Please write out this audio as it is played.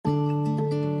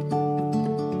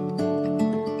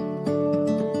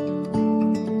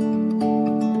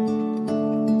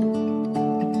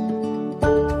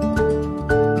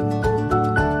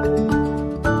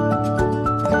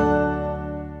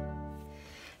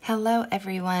Hello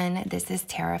everyone, this is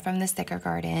Tara from the Sticker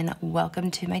Garden. Welcome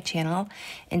to my channel.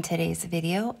 In today's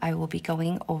video, I will be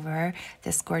going over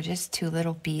this gorgeous Two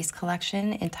Little Bees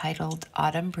collection entitled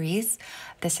Autumn Breeze.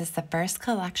 This is the first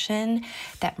collection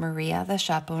that Maria, the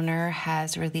shop owner,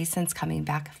 has released since coming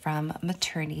back from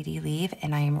maternity leave,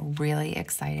 and I am really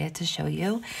excited to show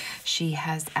you. She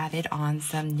has added on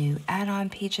some new add-on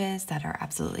pages that are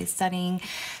absolutely stunning.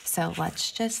 So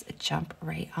let's just jump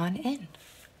right on in.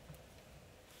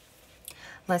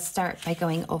 Let's start by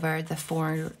going over the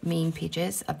four main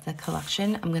pages of the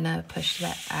collection. I'm going to push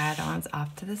the add-ons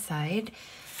off to the side.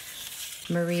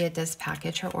 Maria does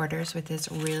package her orders with this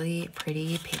really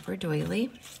pretty paper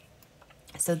doily.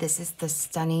 So this is the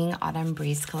stunning Autumn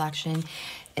Breeze collection.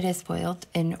 It is foiled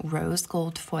in rose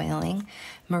gold foiling.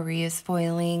 Maria's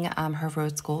foiling, her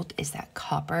rose gold is that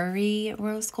coppery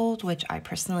rose gold, which I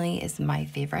personally is my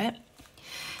favorite.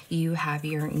 You have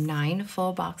your 9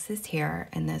 full boxes here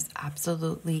and this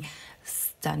absolutely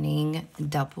stunning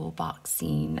double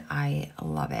boxing. I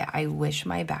love it. I wish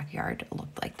my backyard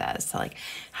looked like this. So like,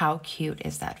 how cute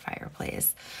is that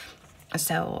fireplace?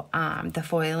 So the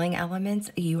foiling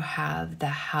elements, you have the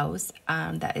house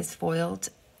that is foiled.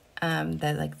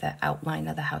 The outline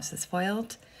of the house is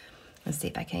foiled. Let's see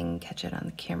if I can catch it on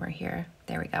the camera here.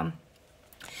 There we go.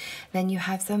 Then you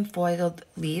have some foiled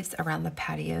leaves around the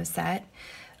patio set,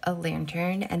 a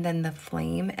lantern, and then the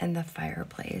flame and the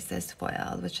fireplace is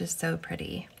foiled, which is so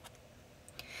pretty.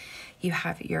 You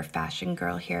have your fashion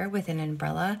girl here with an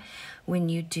umbrella. When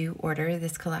you do order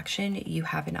this collection, you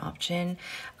have an option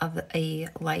of a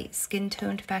light skin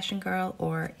toned fashion girl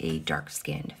or a dark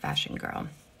skinned fashion girl.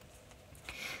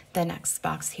 The next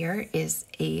box here is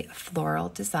a floral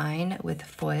design with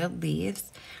foiled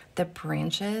leaves. The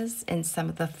branches and some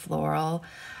of the floral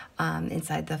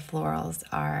inside the florals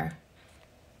are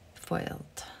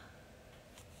foiled.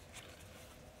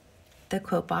 The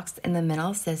quote box in the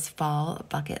middle says fall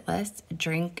bucket list,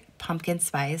 drink pumpkin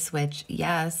spice, which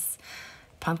yes,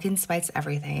 pumpkin spice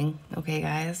everything. Okay,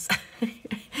 guys.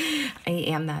 I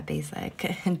am that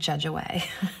basic. Judge away.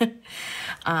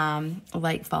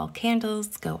 Light fall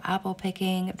candles, go apple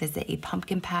picking, visit a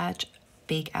pumpkin patch,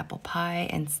 bake apple pie,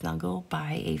 and snuggle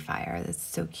by a fire. That's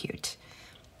so cute.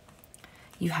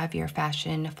 You have your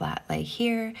fashion flat lay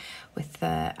here with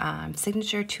the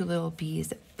signature Two Little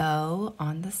Bees bow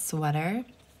on the sweater.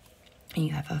 And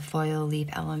you have a foil leaf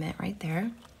element right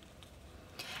there.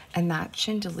 And that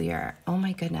chandelier, oh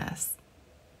my goodness.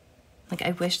 Like,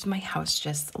 I wish my house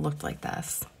just looked like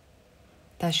this.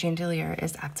 That chandelier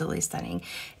is absolutely stunning.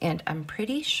 And I'm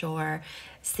pretty sure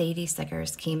Sadie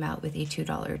Stickers came out with a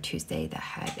 $2 Tuesday that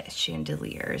had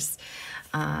chandeliers,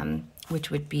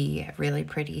 which would be really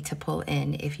pretty to pull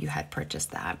in if you had purchased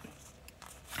that.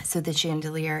 So the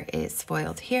chandelier is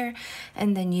foiled here,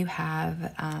 and then you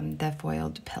have the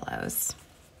foiled pillows.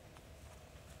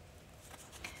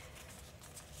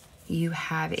 You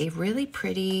have a really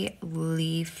pretty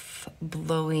leaf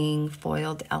blowing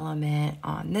foiled element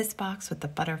on this box with the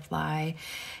butterfly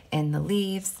and the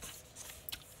leaves.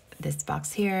 This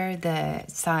box here, the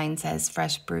sign says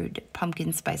fresh brewed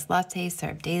pumpkin spice latte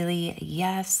served daily.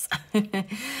 Yes.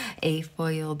 A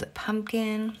foiled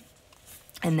pumpkin.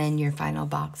 And then your final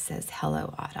box says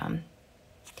hello autumn.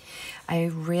 I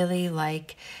really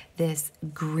like this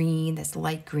green, this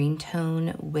light green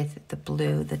tone with the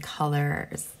blue. The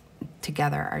colors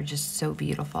together are just so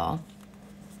beautiful.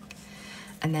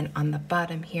 And then on the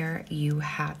bottom here, you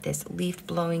have this leaf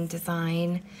blowing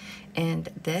design. And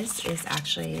this is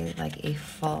actually like a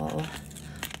full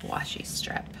washi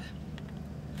strip.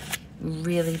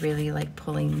 Really, really like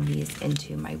pulling these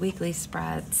into my weekly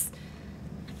spreads.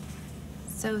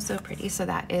 So, so pretty. So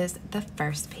that is the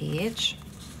first page.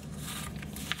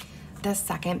 The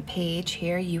second page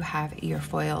here, you have your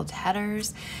foiled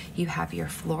headers, you have your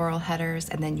floral headers,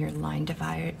 and then your line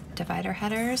divider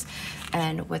headers.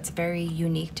 And what's very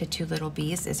unique to Two Little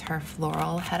Bees is her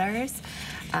floral headers.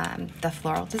 The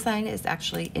floral design is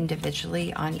actually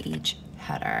individually on each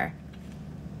header.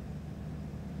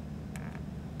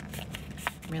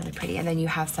 Really pretty. And then you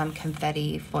have some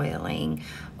confetti foiling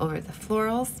over the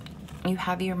florals. You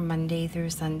have your Monday through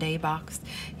Sunday box,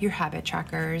 your habit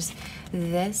trackers.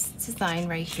 This design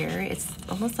right here, it's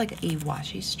almost like a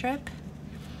washi strip.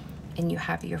 And you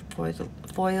have your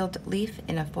foiled leaf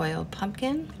in a foiled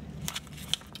pumpkin.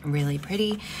 Really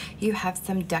pretty. You have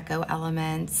some deco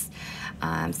elements,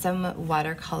 some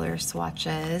watercolor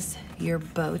swatches, your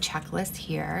bow checklist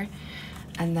here.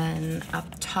 And then up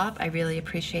top, I really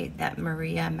appreciate that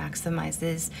Maria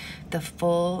maximizes the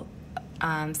full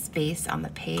space on the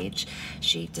page.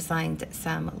 She designed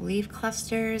some leaf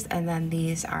clusters, and then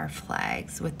these are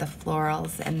flags with the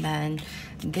florals, and then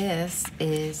this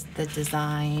is the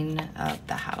design of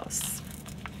the house,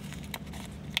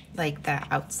 like the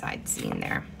outside scene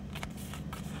there.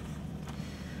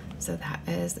 So that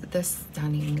is the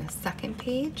stunning second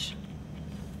page.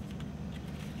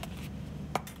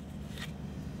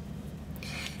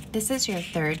 This is your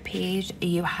third page.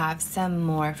 You have some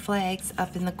more flags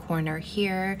up in the corner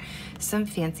here, some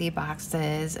fancy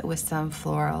boxes with some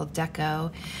floral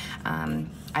deco.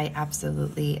 I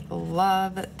absolutely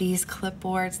love these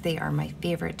clipboards. They are my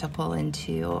favorite to pull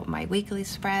into my weekly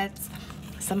spreads.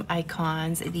 Some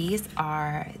icons. These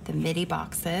are the midi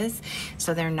boxes,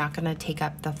 so they're not going to take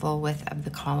up the full width of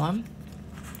the column.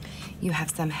 You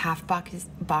have some half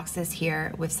boxes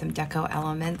here with some deco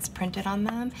elements printed on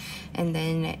them. And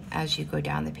then as you go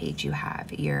down the page, you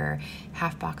have your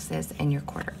half boxes and your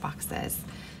quarter boxes.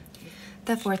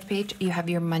 The fourth page, you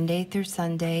have your Monday through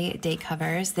Sunday day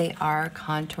covers. They are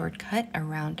contoured cut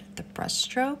around the brush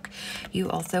stroke. You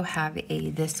also have a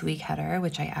This Week header,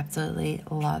 which I absolutely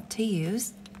love to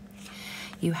use.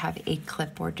 You have a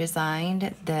clipboard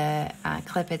design. The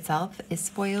clip itself is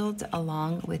foiled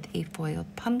along with a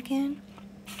foiled pumpkin.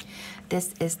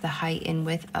 This is the height and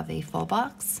width of a full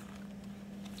box.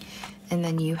 And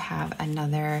then you have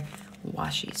another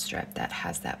washi strip that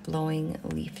has that blowing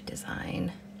leaf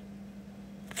design.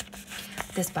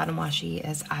 This bottom washi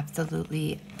is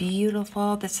absolutely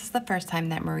beautiful. This is the first time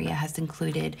that Maria has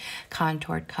included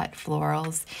contoured cut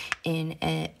florals in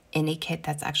a kit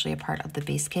that's actually a part of the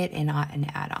base kit and not an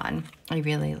add-on. I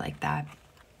really like that.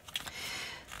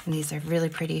 And these are really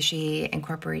pretty. She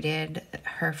incorporated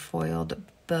her foiled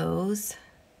bows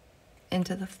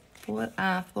into the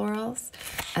florals.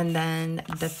 And then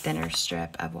the thinner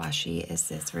strip of washi is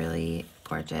this really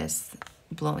gorgeous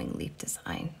blowing leaf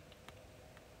design.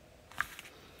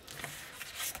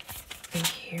 And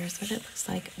here's what it looks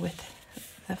like with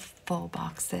the full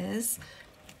boxes.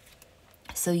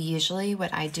 So usually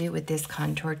what I do with this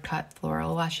contoured cut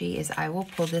floral washi is I will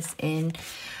pull this in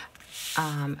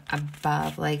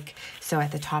above, like, so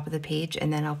at the top of the page,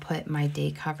 and then I'll put my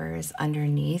day covers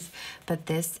underneath. But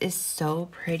this is so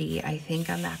pretty. I think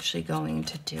I'm actually going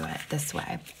to do it this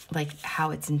way, like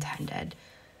how it's intended.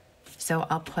 So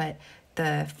I'll put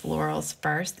the florals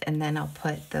first, and then I'll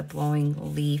put the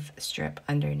blowing leaf strip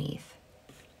underneath.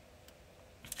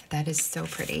 That is so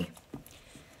pretty.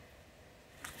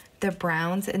 The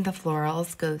browns and the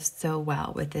florals go so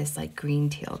well with this like green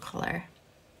teal color.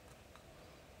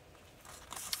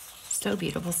 So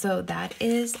beautiful. So that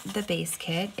is the base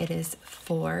kit. It is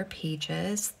 4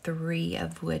 pages, 3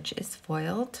 of which is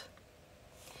foiled.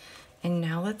 And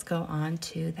now let's go on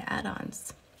to the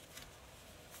add-ons.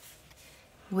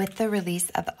 With the release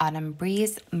of Autumn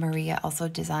Breeze, Maria also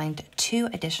designed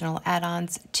 2 additional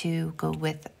add-ons to go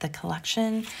with the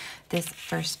collection. This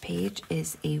first page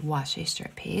is a washi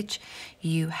strip page.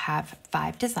 You have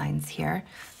 5 designs here.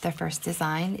 The first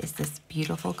design is this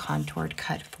beautiful contoured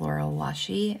cut floral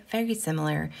washi, very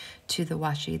similar to the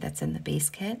washi that's in the base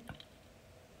kit.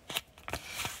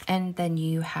 And then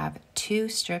you have 2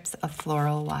 strips of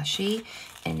floral washi,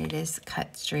 and it is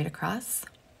cut straight across.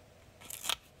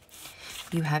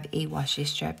 You have a washi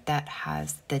strip that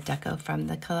has the deco from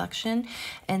the collection.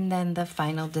 And then the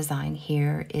final design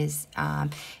here is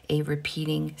a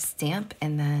repeating stamp.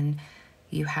 And then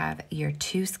you have your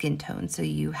 2 skin tones. So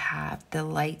you have the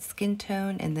light skin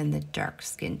tone and then the dark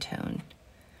skin tone.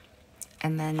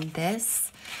 And then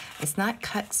this, it's not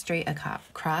cut straight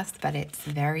across, but it's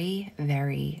very,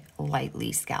 very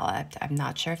lightly scalloped. I'm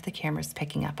not sure if the camera's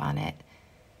picking up on it.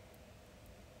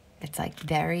 It's like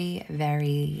very,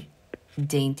 very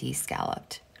dainty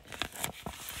scalloped.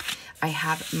 I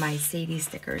have my Sadie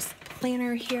stickers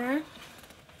planner here,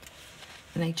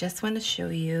 and I just want to show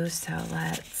you. So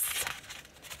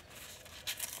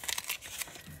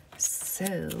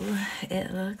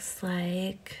it looks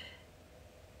like,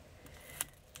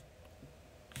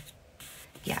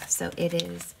 yeah, so it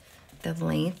is the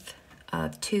length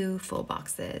of 2 full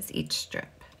boxes each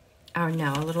strip. Oh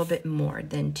no, a little bit more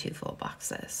than 2 full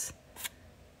boxes.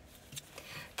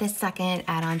 The second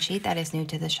add-on sheet that is new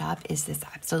to the shop is this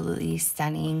absolutely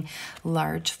stunning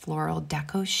large floral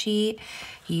deco sheet.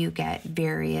 You get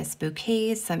various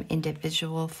bouquets, some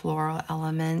individual floral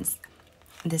elements.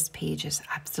 This page is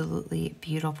absolutely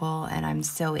beautiful, and I'm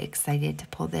so excited to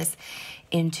pull this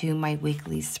into my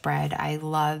weekly spread. I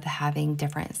love having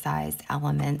different sized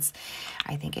elements.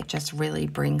 I think it just really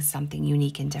brings something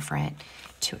unique and different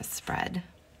to a spread.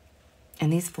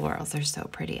 And these florals are so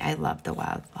pretty. I love the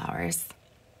wildflowers.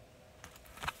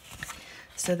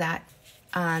 So that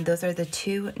Those are the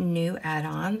two new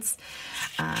add-ons.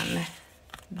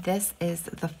 This is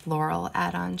the floral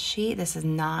add-on sheet. This is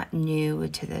not new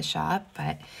to the shop,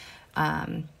 but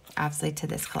obviously to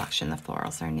this collection, the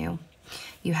florals are new.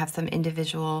 You have some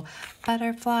individual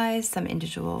butterflies, some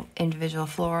individual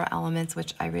floral elements,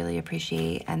 which I really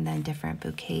appreciate, and then different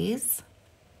bouquets.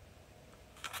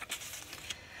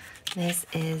 This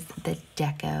is the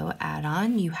deco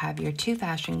add-on. You have your two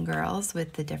fashion girls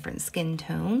with the different skin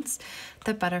tones,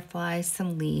 the butterflies,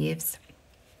 some leaves,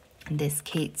 this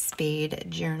Kate Spade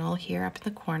journal here up in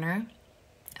the corner,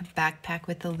 a backpack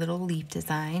with a little leaf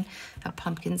design, a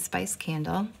pumpkin spice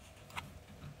candle,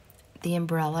 the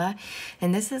umbrella,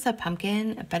 and this is a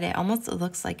pumpkin, but it almost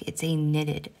looks like it's a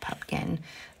knitted pumpkin.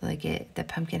 Like the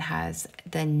pumpkin has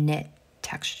the knit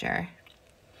texture.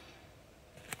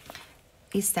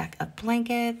 A stack of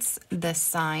blankets, the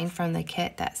sign from the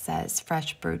kit that says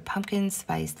fresh brewed pumpkin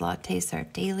spice latte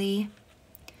served daily,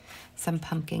 some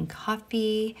pumpkin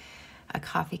coffee, a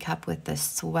coffee cup with the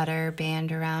sweater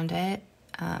band around it,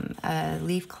 a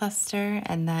leaf cluster,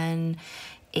 and then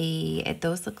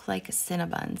those look like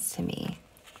Cinnabons to me.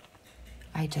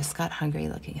 I just got hungry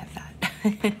looking at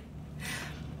that.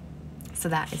 So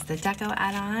that is the deco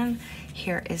add-on.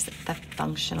 Here is the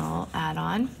functional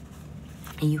add-on.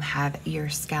 You have your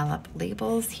scallop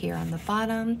labels here on the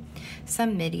bottom,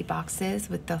 some midi boxes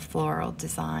with the floral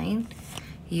design.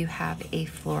 You have a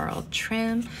floral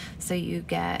trim, so you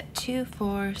get 2,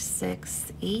 4,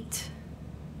 6, 8,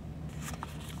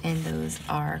 and those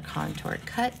are contoured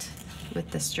cut with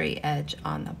the straight edge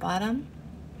on the bottom.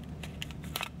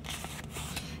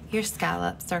 Your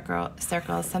scallop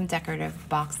circles, some decorative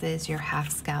boxes, your half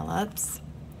scallops.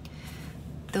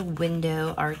 The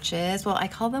window arches, well, I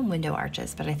call them window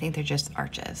arches, but I think they're just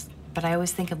arches. But I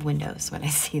always think of windows when I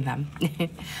see them.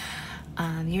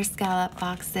 Your scallop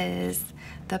boxes,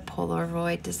 the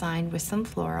Polaroid design with some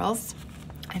florals.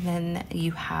 And then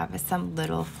you have some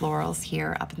little florals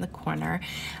here up in the corner.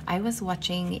 I was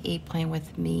watching a Plan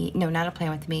With Me, no, not a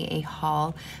Plan With Me, a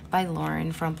haul by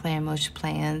Lauren from Plan Motion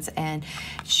Plans, and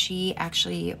she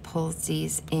actually pulls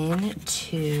these in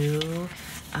to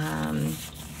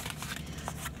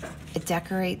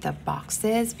decorate the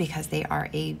boxes because they are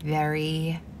a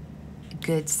very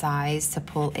good size to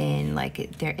pull in. Like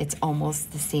it's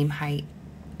almost the same height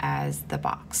as the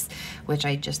box, which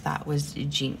I just thought was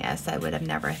genius. I would have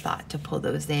never thought to pull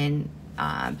those in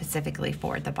specifically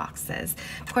for the boxes.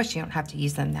 Of course, you don't have to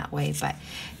use them that way, but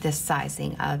the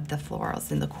sizing of the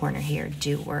florals in the corner here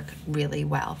do work really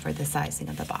well for the sizing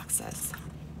of the boxes.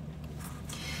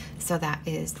 So that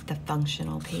is the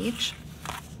functional page.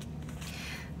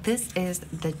 This is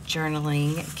the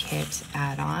journaling kit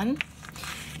add-on,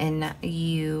 and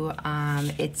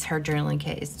it's her journaling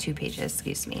kit is 2 pages,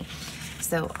 excuse me.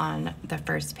 So on the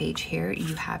first page here,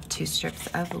 you have 2 strips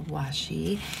of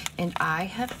washi, and I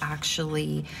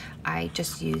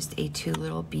just used a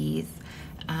twolilbees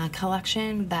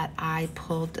collection that I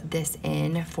pulled this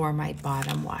in for my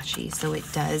bottom washi. So it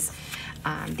does,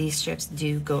 these strips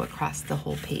do go across the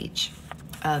whole page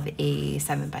of a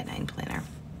 7x9 planner.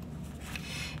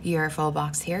 Your full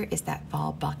box here is that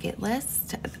fall bucket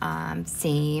list,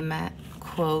 same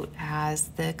quote as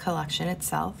the collection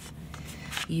itself.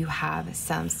 You have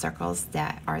some circles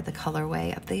that are the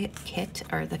colorway of the kit,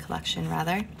 or the collection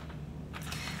rather.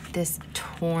 This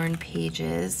torn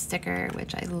pages sticker,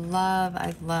 which I love.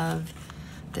 I love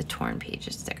the torn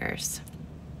pages stickers.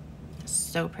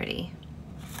 So pretty.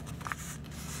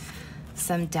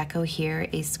 Some deco here,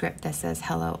 a script that says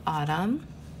Hello Autumn.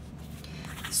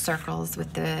 Circles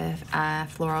with the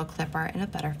floral clip art and a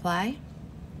butterfly.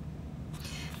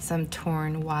 Some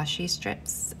torn washi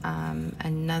strips,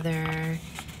 another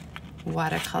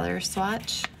watercolor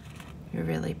swatch,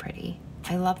 really pretty.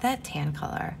 I love that tan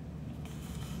color.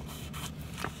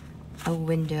 A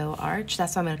window arch,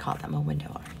 that's what I'm gonna call them, a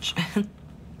window arch.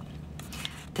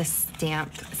 The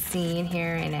stamped scene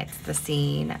here, and it's the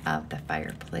scene of the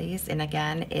fireplace. And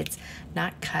again, it's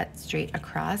not cut straight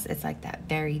across, it's like that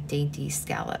very dainty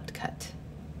scalloped cut.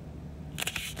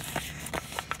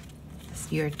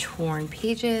 Your torn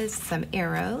pages, some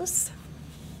arrows.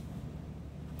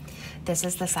 This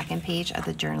is the second page of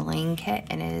the journaling kit,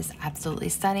 and it is absolutely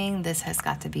stunning. This has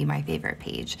got to be my favorite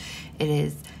page. It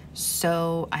is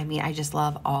so, I mean, I just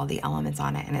love all the elements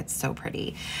on it, and it's so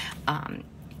pretty.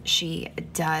 She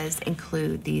does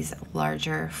include these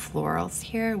larger florals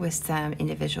here with some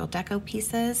individual deco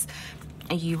pieces.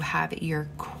 You have your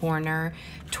corner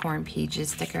torn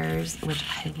pages stickers, which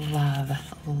I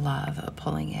love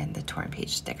pulling in the torn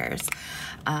page stickers.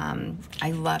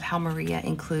 I love how Maria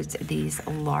includes these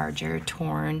larger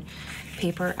torn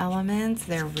paper elements.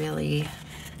 They're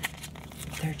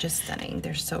just stunning.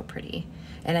 They're so pretty.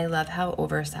 And I love how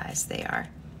oversized they are.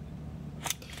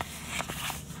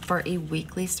 For a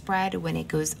weekly spread, when it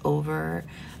goes over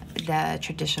the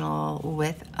traditional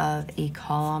width of a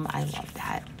column, I love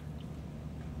that.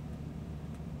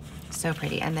 So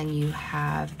pretty. And then you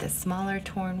have the smaller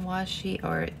torn washi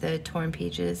or the torn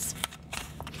pages.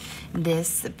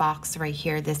 This box right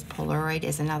here, this Polaroid,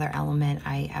 is another element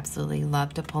I absolutely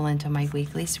love to pull into my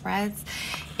weekly spreads.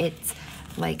 It's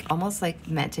like almost like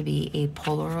meant to be a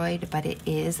Polaroid, but it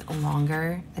is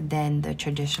longer than the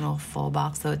traditional full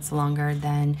box, so it's longer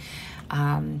than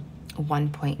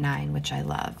 1.9, which I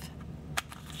love.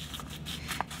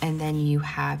 And then you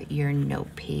have your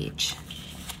note page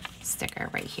sticker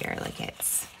right here, like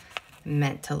it's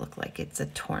meant to look like it's a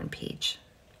torn page.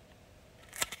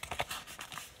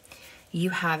 You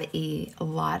have a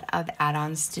lot of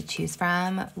add-ons to choose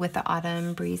from with the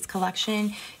Autumn Breeze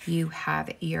collection. You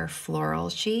have your floral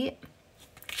sheet,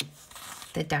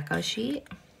 the deco sheet,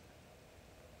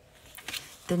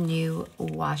 the new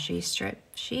washi strip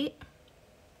sheet,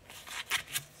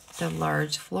 the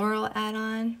large floral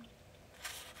add-on,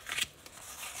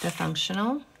 the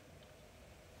functional,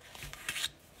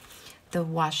 the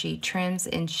washi trims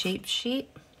and shape sheet,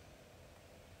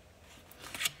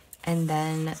 and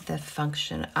then the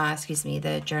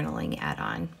the journaling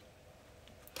add-on.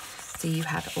 So you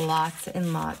have lots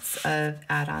and lots of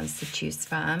add-ons to choose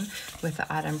from with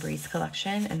the Autumn Breeze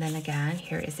collection. And then again,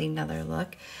 here is another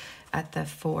look at the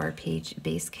 4-page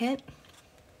base kit.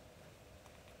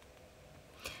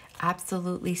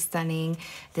 Absolutely stunning.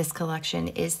 This collection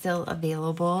is still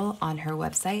available on her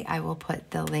website. I will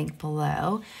put the link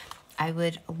below. I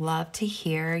would love to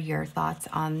hear your thoughts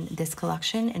on this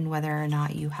collection and whether or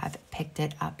not you have picked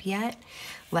it up yet.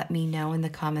 Let me know in the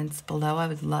comments below. I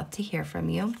would love to hear from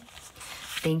you.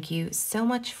 Thank you so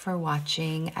much for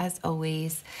watching. As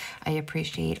always, I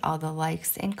appreciate all the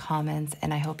likes and comments,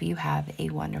 and I hope you have a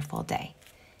wonderful day.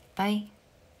 Bye.